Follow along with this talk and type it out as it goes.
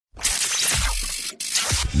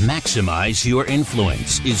Maximize Your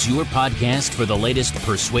Influence is your podcast for the latest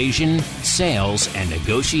persuasion, sales, and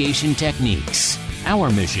negotiation techniques. Our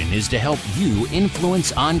mission is to help you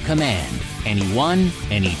influence on command, anyone,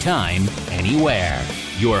 anytime, anywhere.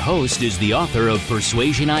 Your host is the author of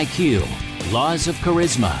Persuasion IQ, Laws of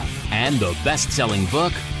Charisma, and the best-selling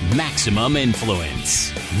book, Maximum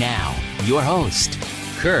Influence. Now, your host,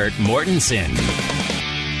 Kurt Mortensen.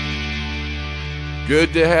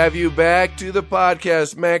 Good to have you back to the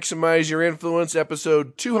podcast, Maximize Your Influence,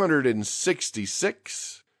 episode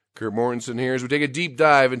 266. Kurt Mortensen here as we take a deep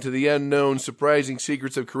dive into the unknown, surprising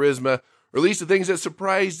secrets of charisma, or at least the things that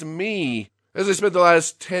surprised me as I spent the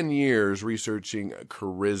last 10 years researching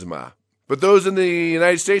charisma. But those in the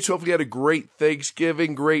United States hopefully had a great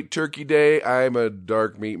Thanksgiving, great Turkey Day. I'm a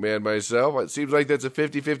dark meat man myself. It seems like that's a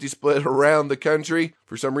 50-50 split around the country.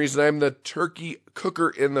 For some reason, I'm the turkey cooker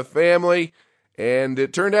in the family. And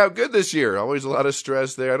it turned out good this year. Always a lot of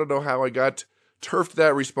stress there. I don't know how I got turfed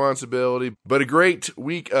that responsibility, but a great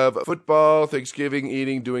week of football, Thanksgiving,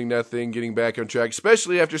 eating, doing nothing, getting back on track,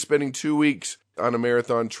 especially after spending 2 weeks on a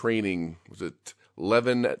marathon training. Was it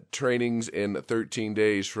 11 trainings in 13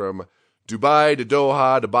 days from Dubai to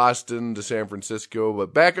Doha to Boston to San Francisco?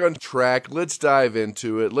 But back on track. Let's dive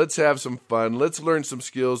into it. Let's have some fun. Let's learn some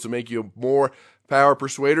skills to make you more power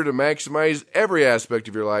persuader to maximize every aspect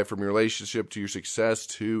of your life, from your relationship to your success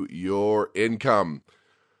to your income.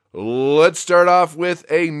 Let's start off with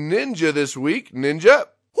a ninja this week. Ninja.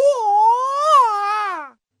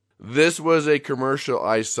 This was a commercial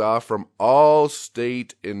I saw from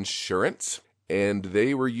Allstate Insurance, and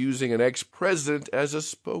they were using an ex-president as a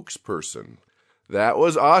spokesperson. That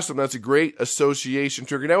was awesome. That's a great association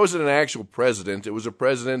trigger. That wasn't an actual president. It was a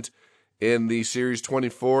president in the series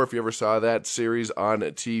 24, if you ever saw that series on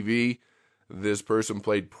TV. This person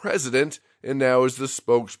played president and now is the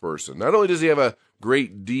spokesperson. Not only does he have a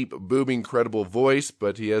great, deep, booming, credible voice,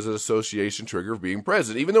 but he has an association trigger of being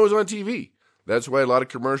president, even though it was on TV. That's why a lot of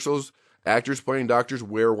commercials, actors playing doctors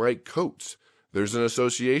wear white coats. There's an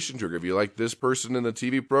association trigger. If you like this person in the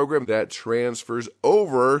TV program, that transfers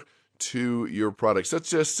over to your product.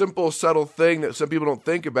 Such a simple, subtle thing that some people don't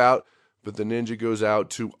think about, but the ninja goes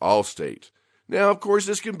out to Allstate. Now, of course,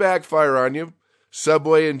 this can backfire on you.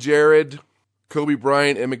 Subway and Jared, Kobe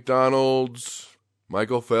Bryant and McDonald's,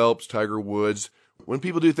 Michael Phelps, Tiger Woods. When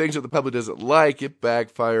people do things that the public doesn't like, it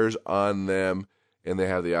backfires on them, and they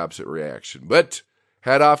have the opposite reaction. But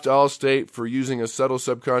hat off to Allstate for using a subtle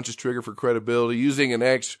subconscious trigger for credibility, using an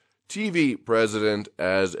ex-TV president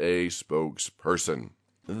as a spokesperson.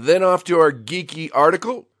 Then off to our geeky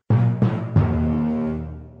article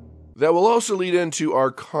that will also lead into our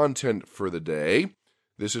content for the day.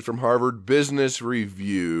 This is from Harvard Business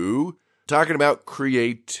Review, talking about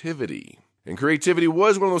creativity. And creativity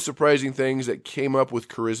was one of those surprising things that came up with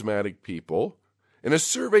charismatic people. In a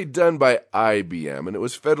survey done by IBM, and it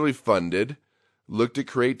was federally funded, looked at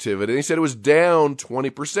creativity, and they said it was down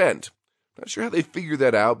 20%. Not sure how they figured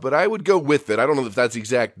that out, but I would go with it. I don't know if that's the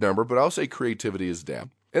exact number, but I'll say creativity is down.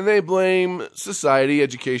 And they blame society,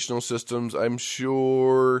 educational systems, I'm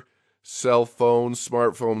sure. Cell phones,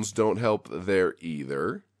 smartphones don't help there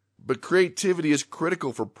either. But creativity is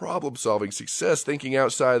critical for problem-solving, success, thinking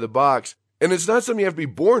outside the box. And it's not something you have to be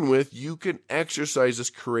born with. You can exercise this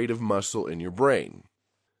creative muscle in your brain.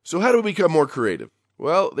 So how do we become more creative?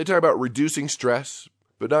 Well, they talk about reducing stress,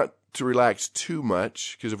 but not to relax too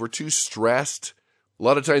much, because if we're too stressed, a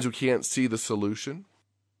lot of times we can't see the solution.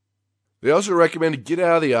 They also recommend to get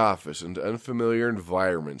out of the office into unfamiliar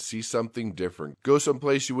environments, see something different, go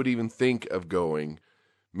someplace you wouldn't even think of going.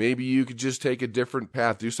 Maybe you could just take a different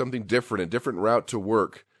path, do something different, a different route to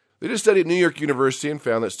work. They did a study at New York University and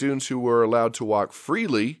found that students who were allowed to walk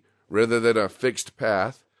freely rather than a fixed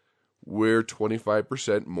path were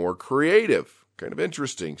 25% more creative. Kind of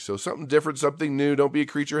interesting. So something different, something new. Don't be a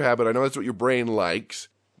creature of habit. I know that's what your brain likes.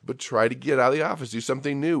 But try to get out of the office, do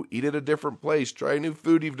something new, eat at a different place, try a new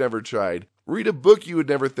food you've never tried, read a book you would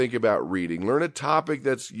never think about reading, learn a topic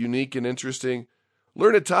that's unique and interesting,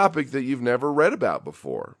 learn a topic that you've never read about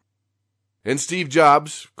before. And Steve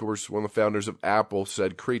Jobs, of course, one of the founders of Apple,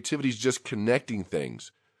 said creativity is just connecting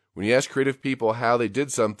things. When you ask creative people how they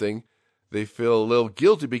did something, they feel a little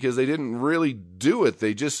guilty because they didn't really do it.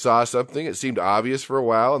 They just saw something, it seemed obvious for a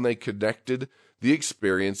while, and they connected the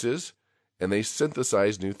experiences, and they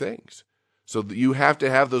synthesize new things. So you have to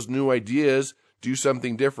have those new ideas, do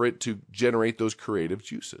something different to generate those creative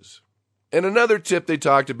juices. And another tip they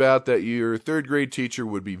talked about that your third grade teacher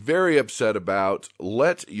would be very upset about,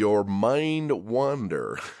 let your mind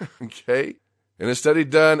wander, okay? And a study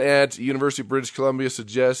done at University of British Columbia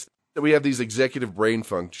suggests that we have these executive brain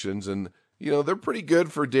functions, and they're pretty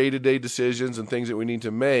good for day-to-day decisions and things that we need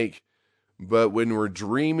to make. But when we're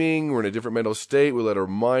dreaming, we're in a different mental state, we let our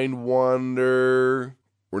mind wander,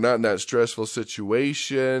 we're not in that stressful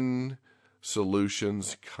situation,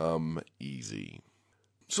 solutions come easy.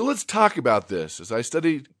 So let's talk about this. As I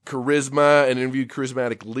studied charisma and interviewed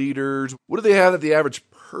charismatic leaders, what do they have that the average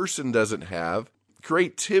person doesn't have?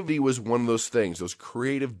 Creativity was one of those things, those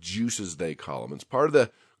creative juices they call them. It's part of the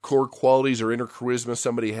core qualities or inner charisma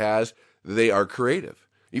somebody has. They are creative.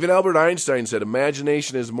 Even Albert Einstein said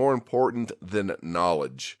imagination is more important than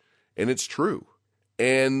knowledge. And it's true.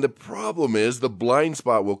 And the problem is, the blind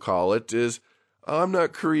spot we'll call it, is I'm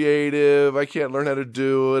not creative, I can't learn how to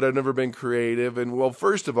do it, I've never been creative. And well,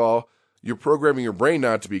 first of all, you're programming your brain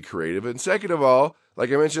not to be creative. And second of all,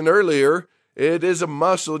 like I mentioned earlier, it is a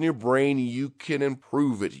muscle in your brain. You can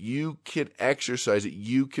improve it. You can exercise it.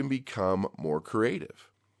 You can become more creative.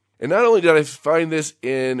 And not only did I find this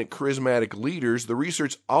in charismatic leaders, the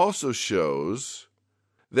research also shows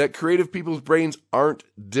that creative people's brains aren't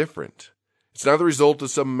different. It's not the result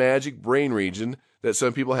of some magic brain region that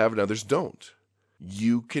some people have and others don't.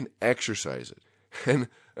 You can exercise it. And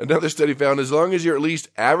another study found as long as you're at least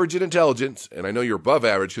average in intelligence, and I know you're above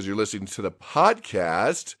average because you're listening to the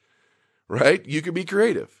podcast, right? You can be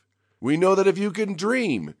creative. We know that if you can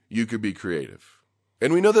dream, you can be creative.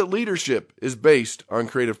 And we know that leadership is based on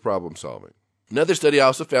creative problem solving. Another study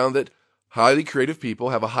also found that highly creative people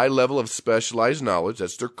have a high level of specialized knowledge.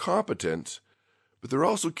 That's their competence. But they're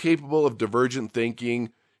also capable of divergent thinking,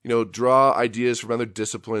 draw ideas from other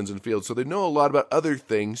disciplines and fields. So they know a lot about other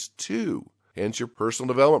things too. Hence your personal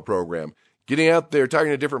development program. Getting out there, talking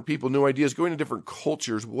to different people, new ideas, going to different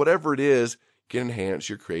cultures, whatever it is, can enhance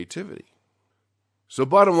your creativity. So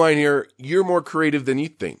bottom line here, you're more creative than you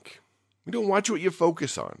think. Don't watch what you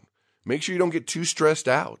focus on. Make sure you don't get too stressed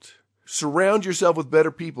out. Surround yourself with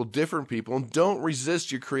better people, different people, and don't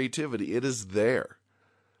resist your creativity. It is there.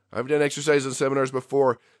 I've done exercises and seminars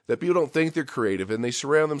before that people don't think they're creative, and they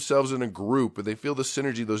surround themselves in a group, and they feel the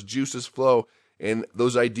synergy, those juices flow, and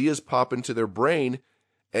those ideas pop into their brain,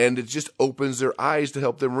 and it just opens their eyes to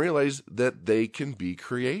help them realize that they can be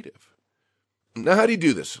creative. Now, how do you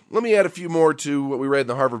do this? Let me add a few more to what we read in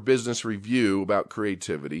the Harvard Business Review about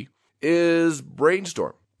creativity. Is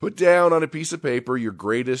brainstorm. Put down on a piece of paper your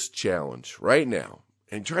greatest challenge right now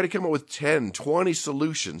and try to come up with 10, 20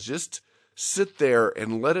 solutions. Just sit there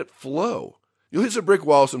and let it flow. You'll hit a brick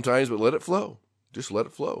wall sometimes, but let it flow. Just let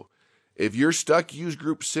it flow. If you're stuck, use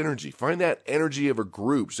group synergy. Find that energy of a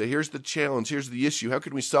group. Say, here's the challenge, here's the issue. How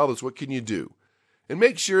can we solve this? What can you do? And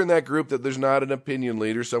make sure in that group that there's not an opinion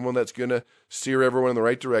leader, someone that's going to steer everyone in the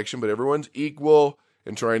right direction, but everyone's equal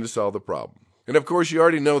and trying to solve the problem. And of course, you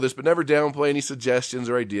already know this, but never downplay any suggestions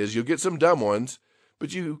or ideas. You'll get some dumb ones,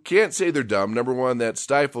 but you can't say they're dumb. Number one, that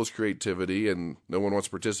stifles creativity, and no one wants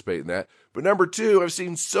to participate in that. But number two, I've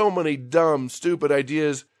seen so many dumb, stupid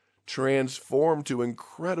ideas transform to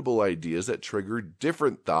incredible ideas that trigger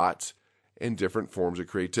different thoughts and different forms of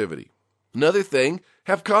creativity. Another thing,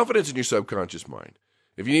 have confidence in your subconscious mind.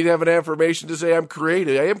 If you need to have an affirmation to say, I am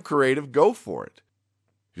creative, go for it.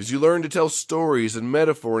 As you learn to tell stories and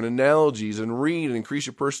metaphor and analogies and read and increase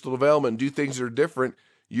your personal development and do things that are different,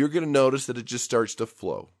 you're going to notice that it just starts to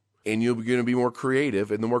flow. And you're going to be more creative.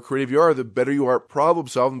 And the more creative you are, the better you are at problem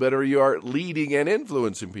solving, the better you are at leading and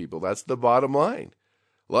influencing people. That's the bottom line.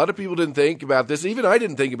 A lot of people didn't think about this. Even I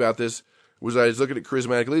didn't think about this as I was looking at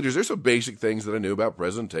charismatic leaders. There's some basic things that I knew about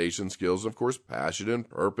presentation skills, and of course, passion and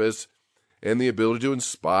purpose, and the ability to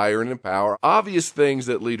inspire and empower. Obvious things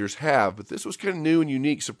that leaders have, but this was kind of new and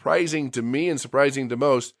unique, surprising to me and surprising to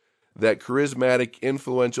most, that charismatic,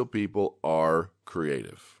 influential people are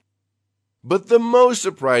creative. But the most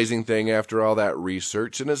surprising thing after all that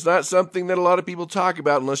research, and it's not something that a lot of people talk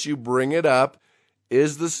about unless you bring it up,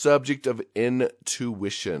 is the subject of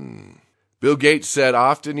intuition. Bill Gates said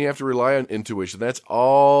often you have to rely on intuition. That's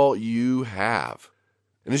all you have.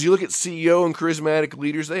 And as you look at CEO and charismatic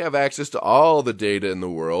leaders, they have access to all the data in the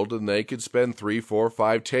world, and they could spend 3, 4,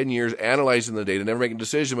 5, 10 years analyzing the data, never making a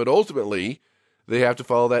decision, but ultimately, they have to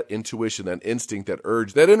follow that intuition, that instinct, that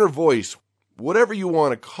urge, that inner voice. Whatever you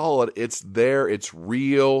want to call it, it's there, it's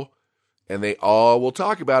real, and they all will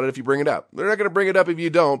talk about it if you bring it up. They're not going to bring it up if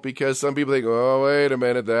you don't, because some people think, oh, wait a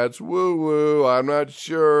minute, that's woo-woo, I'm not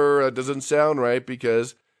sure, that doesn't sound right,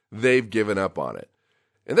 because they've given up on it.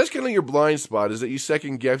 And that's kind of your blind spot, is that you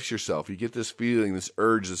second guess yourself. You get this feeling, this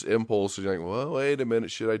urge, this impulse, and you're like, well, wait a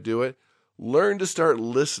minute, should I do it? Learn to start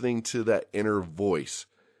listening to that inner voice.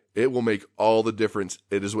 It will make all the difference.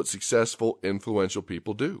 It is what successful, influential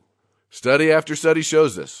people do. Study after study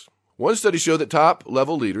shows this. One study showed that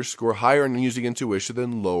top-level leaders score higher in using intuition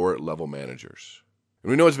than lower-level managers. And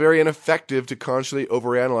we know it's very ineffective to constantly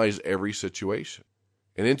overanalyze every situation.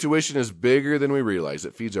 And intuition is bigger than we realize.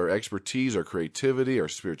 It feeds our expertise, our creativity, our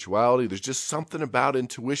spirituality. There's just something about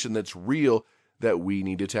intuition that's real that we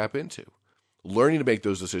need to tap into. Learning to make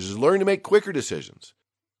those decisions, learning to make quicker decisions.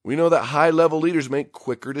 We know that high-level leaders make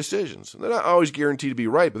quicker decisions. They're not always guaranteed to be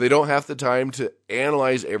right, but they don't have the time to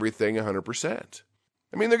analyze everything 100%.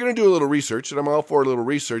 I mean, they're going to do a little research, and I'm all for a little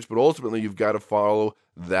research, but ultimately you've got to follow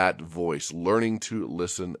that voice, learning to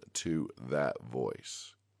listen to that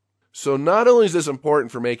voice. So not only is this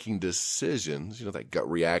important for making decisions, that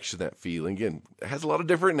gut reaction, that feeling, again, it has a lot of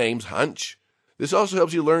different names, hunch. This also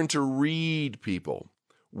helps you learn to read people.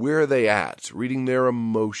 Where are they at? Reading their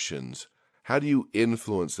emotions. How do you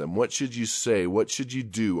influence them? What should you say? What should you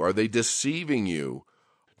do? Are they deceiving you?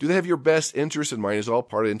 Do they have your best interest in mind is all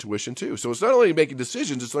part of intuition too. So it's not only making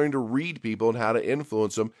decisions, it's learning to read people and how to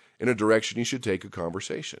influence them in a direction you should take a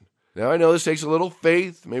conversation. Now I know this takes a little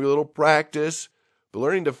faith, maybe a little practice, but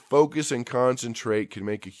learning to focus and concentrate can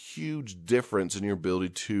make a huge difference in your ability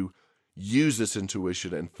to use this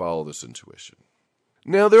intuition and follow this intuition.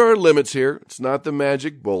 Now there are limits here. It's not the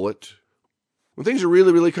magic bullet. When things are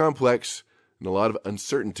really, really complex and a lot of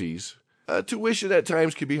uncertainties, tuition at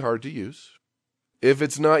times can be hard to use. If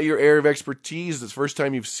it's not your area of expertise, it's the first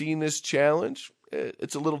time you've seen this challenge,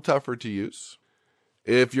 it's a little tougher to use.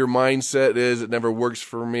 If your mindset is, it never works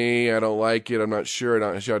for me, I don't like it, I'm not sure, I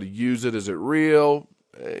don't know how to use it, is it real?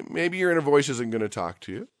 Maybe your inner voice isn't going to talk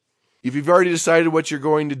to you. If you've already decided what you're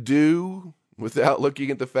going to do without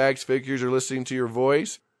looking at the facts, figures, or listening to your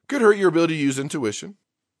voice, could hurt your ability to use intuition.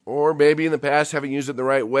 Or maybe in the past haven't used it the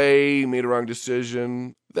right way, made a wrong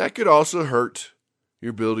decision. That could also hurt your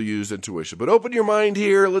ability to use intuition. But open your mind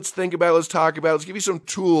here. Let's think about it. Let's talk about it. Let's give you some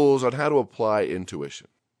tools on how to apply intuition.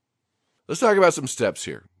 Let's talk about some steps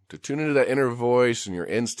here to tune into that inner voice and your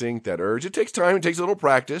instinct, that urge. It takes time. It takes a little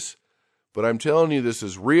practice. But I'm telling you, this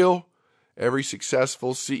is real. Every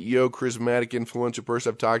successful CEO, charismatic influencer person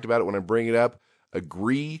I've talked about it when I bring it up,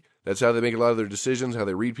 agree. That's how they make a lot of their decisions, how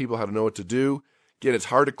they read people, how to know what to do. Again, it's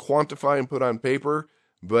hard to quantify and put on paper,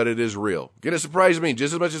 but it is real. Again, it surprised me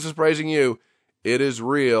just as much as it's surprising you. It is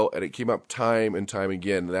real, and it came up time and time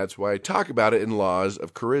again. And that's why I talk about it in Laws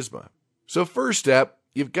of Charisma. So first step,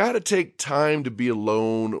 you've got to take time to be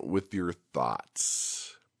alone with your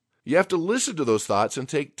thoughts. You have to listen to those thoughts and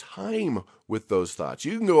take time with those thoughts.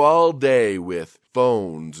 You can go all day with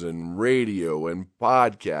phones and radio and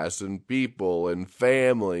podcasts and people and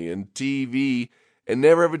family and TV and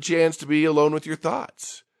never have a chance to be alone with your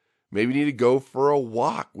thoughts. Maybe you need to go for a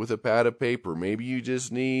walk with a pad of paper. Maybe you just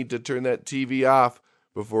need to turn that TV off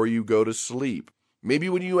before you go to sleep. Maybe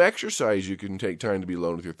when you exercise, you can take time to be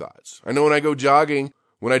alone with your thoughts. I know when I go jogging,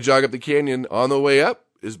 when I jog up the canyon, on the way up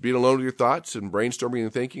is being alone with your thoughts and brainstorming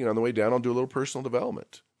and thinking. And on the way down, I'll do a little personal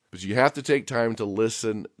development. But you have to take time to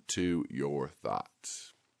listen to your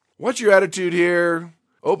thoughts. What's your attitude here?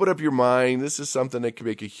 Open up your mind. This is something that can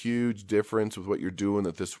make a huge difference with what you're doing,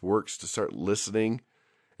 that this works, to start listening.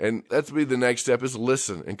 And that's be the next step, is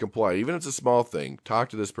listen and comply. Even if it's a small thing, talk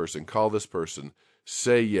to this person, call this person,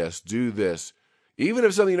 say yes, do this. Even if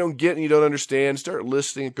it's something you don't get and you don't understand, start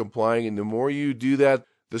listening and complying. And the more you do that,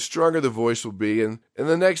 the stronger the voice will be. And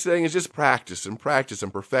the next thing is just practice and practice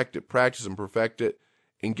and perfect it, practice and perfect it,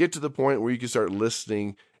 and get to the point where you can start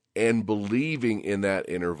listening and believing in that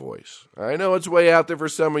inner voice. I know it's way out there for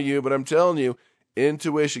some of you, but I'm telling you,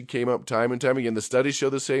 intuition came up time and time again. The studies show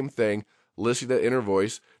the same thing. Listen to that inner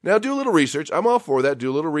voice. Now do a little research. I'm all for that. Do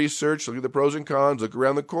a little research. Look at the pros and cons. Look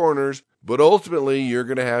around the corners. But ultimately, you're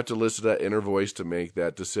going to have to listen to that inner voice to make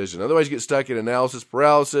that decision. Otherwise, you get stuck in analysis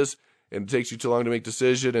paralysis, and it takes you too long to make a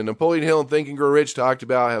decision. And Napoleon Hill in Think and Grow Rich talked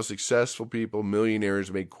about how successful people, millionaires,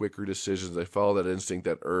 make quicker decisions. They follow that instinct,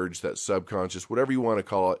 that urge, that subconscious, whatever you want to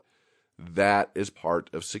call it. That is part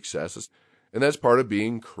of success. And that's part of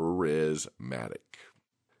being charismatic.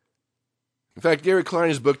 In fact, Gary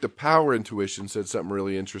Klein's book, The Power Intuition, said something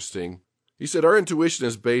really interesting. He said, our intuition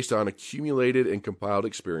is based on accumulated and compiled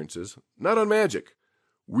experiences, not on magic.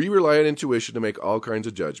 We rely on intuition to make all kinds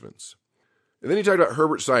of judgments. And then he talked about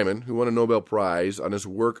Herbert Simon, who won a Nobel Prize, on his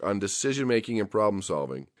work on decision-making and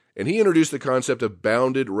problem-solving. And he introduced the concept of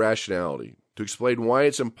bounded rationality to explain why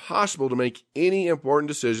it's impossible to make any important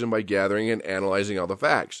decision by gathering and analyzing all the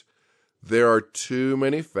facts. There are too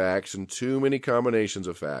many facts and too many combinations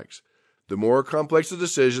of facts. The more complex the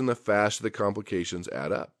decision, the faster the complications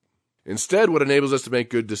add up. Instead, what enables us to make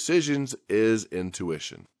good decisions is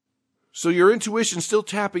intuition. So your intuition's still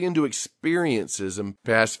tapping into experiences and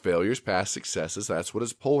past failures, past successes. That's what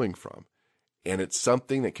it's pulling from. And it's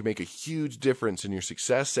something that can make a huge difference in your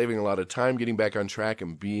success, saving a lot of time, getting back on track,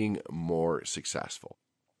 and being more successful.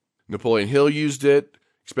 Napoleon Hill used it,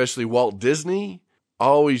 especially Walt Disney.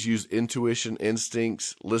 Always use intuition,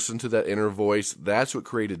 instincts, listen to that inner voice. That's what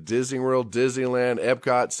created Disney World, Disneyland,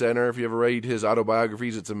 Epcot Center. If you ever read his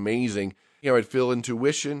autobiographies, it's amazing. He'd feel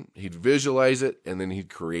intuition, he'd visualize it, and then he'd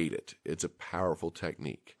create it. It's a powerful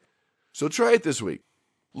technique. So try it this week.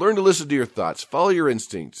 Learn to listen to your thoughts, follow your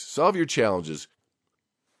instincts, solve your challenges.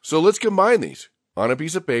 So let's combine these. On a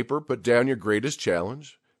piece of paper, put down your greatest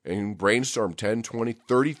challenge and brainstorm 10, 20,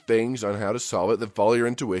 30 things on how to solve it. Then follow your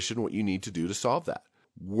intuition, what you need to do to solve that.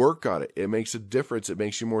 Work on it. It makes a difference. It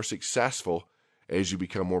makes you more successful as you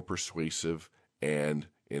become more persuasive and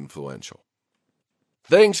influential.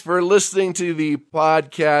 Thanks for listening to the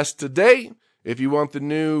podcast today. If you want the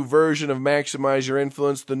new version of Maximize Your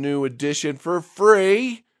Influence, the new edition for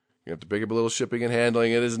free, you have to pick up a little shipping and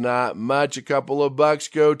handling. It is not much, a couple of bucks.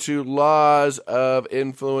 Go to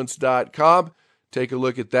lawsofinfluence.com. Take a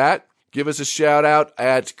look at that. Give us a shout out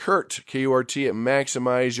at Kurt, K-U-R-T, at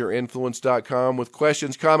MaximizeYourInfluence.com with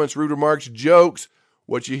questions, comments, rude remarks, jokes,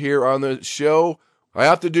 what you hear on the show. I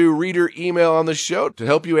have to do reader email on the show to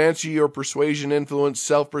help you answer your persuasion, influence,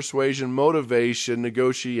 self-persuasion, motivation,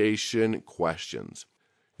 negotiation questions.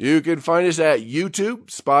 You can find us at YouTube,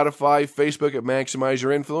 Spotify, Facebook at Maximize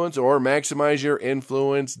Your Influence, or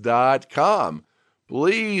MaximizeYourInfluence.com.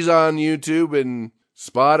 Please, on YouTube and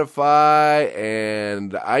Spotify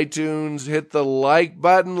and iTunes, hit the like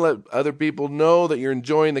button. Let other people know that you're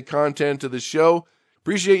enjoying the content of the show.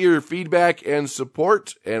 Appreciate your feedback and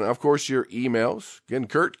support, and of course your emails. Again,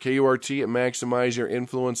 Kurt, K-U-R-T, at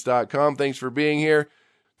MaximizeYourInfluence.com. Thanks for being here.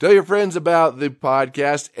 Tell your friends about the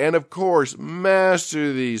podcast, and of course,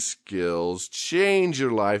 master these skills, change your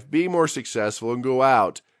life, be more successful, and go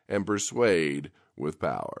out and persuade with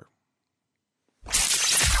power.